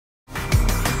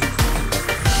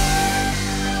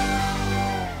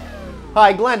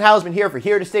Hi, Glenn Hausman here for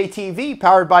Here to Stay TV,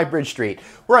 powered by Bridge Street.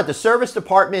 We're at the Service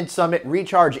Department Summit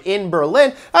Recharge in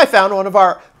Berlin. I found one of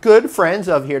our good friends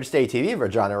of Here to Stay TV,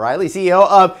 Vedrana Riley, CEO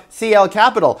of Ciel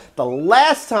Capital. The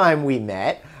last time we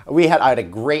met, I had a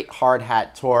great hard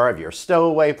hat tour of your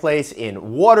Stow-Away place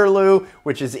in Waterloo,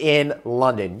 which is in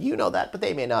London. You know that, but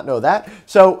they may not know that.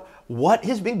 So what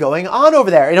has been going on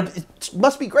over there? It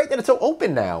must be great that it's so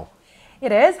open now.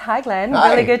 It is. Hi, Glenn.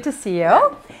 Hi. Really good to see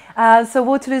you. So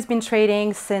Waterloo's been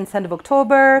trading since end of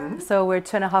October, so we're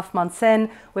 2.5 months in.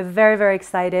 We're very, very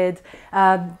excited.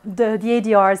 The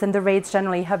ADRs and the rates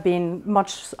generally have been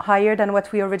much higher than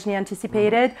what we originally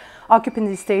anticipated.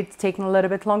 Occupancy stays taking a little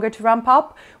bit longer to ramp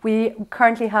up. We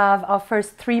currently have our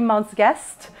first 3-month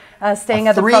guest staying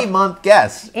at the 3-month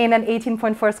guest in an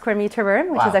 18.4 square meter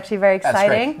room, which is actually very That's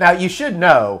exciting. great. Now, you should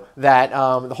know that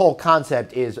the whole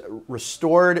concept is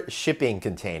restored shipping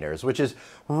containers, which is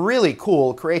really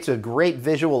cool, creates a great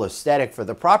visual aesthetic for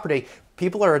the property.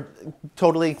 People are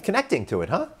totally connecting to it,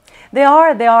 huh? They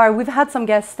are. We've had some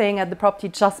guests staying at the property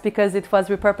just because it was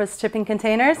repurposed shipping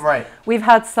containers. Right. We've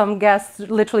had some guests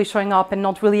literally showing up and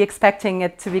not really expecting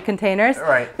it to be containers.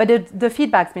 Right. But the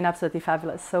feedback's been absolutely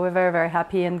fabulous. So we're very, very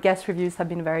happy, and guest reviews have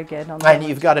been very good. And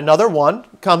you've got another one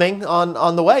coming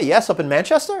on the way, yes, up in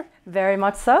Manchester? Very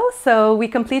much so. So we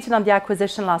completed on the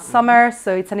acquisition last summer.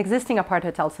 So it's an existing apart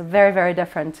hotel, so very, very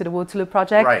different to the Waterloo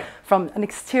project from an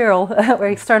external or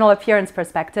external appearance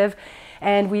perspective.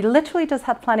 And we literally just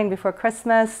had planning before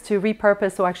Christmas to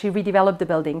repurpose or actually redevelop the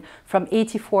building from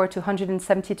 84 to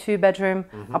 172 bedroom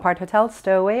apart hotel,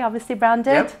 Stow-Away, obviously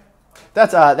branded. Yep.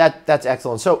 That's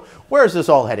excellent. So where is this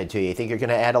all headed to? You think you're going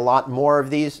to add a lot more of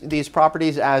these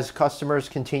properties as customers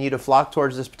continue to flock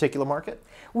towards this particular market?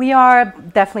 We are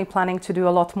definitely planning to do a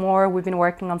lot more. We've been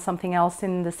working on something else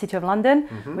in the City of London,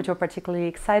 which we're particularly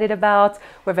excited about.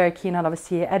 We're very keen on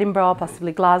obviously Edinburgh,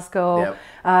 possibly Glasgow,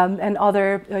 and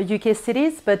other UK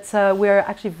cities. But we're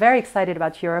actually very excited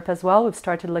about Europe as well. We've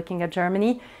started looking at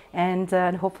Germany and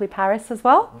hopefully Paris as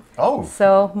well. Oh.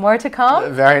 So more to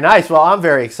come. Very nice. Well, I'm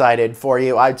very excited for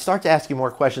you. I'd start to ask you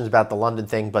more questions about the London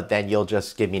thing, but then you'll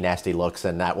just give me nasty looks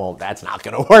and that's not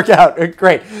going to work out.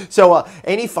 Great. So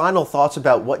any final thoughts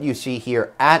about what you see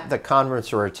here at the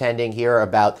conference we're attending here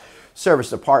about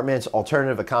service apartments,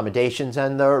 alternative accommodations,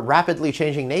 and the rapidly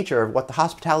changing nature of what the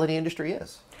hospitality industry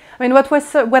is? I mean,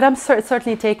 what I'm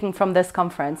certainly taking from this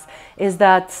conference is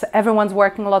that everyone's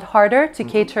working a lot harder to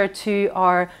cater to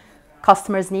our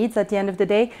customers' needs at the end of the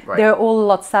day. They're all a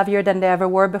lot savvier than they ever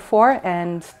were before,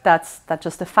 and that's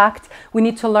just a fact. We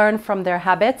need to learn from their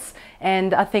habits,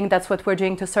 and I think that's what we're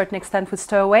doing to a certain extent with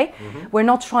Stow-Away. We're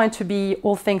not trying to be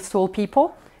all things to all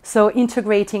people. So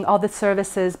integrating other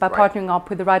services by partnering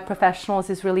up with the right professionals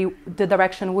is really the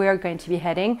direction we're going to be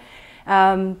heading.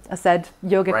 I said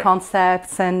yoga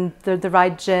concepts and the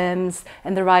right gyms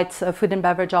and the right food and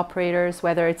beverage operators,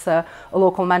 whether it's a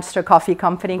local Manchester coffee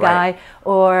company guy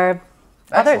or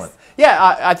others.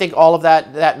 Yeah, I think all of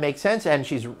that makes sense, and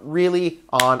she's really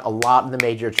on a lot of the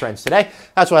major trends today.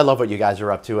 That's why I love what you guys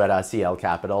are up to at Ciel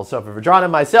Capital. So for Vedrana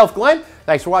and myself, Glenn,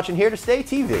 thanks for watching Here to Stay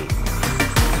TV.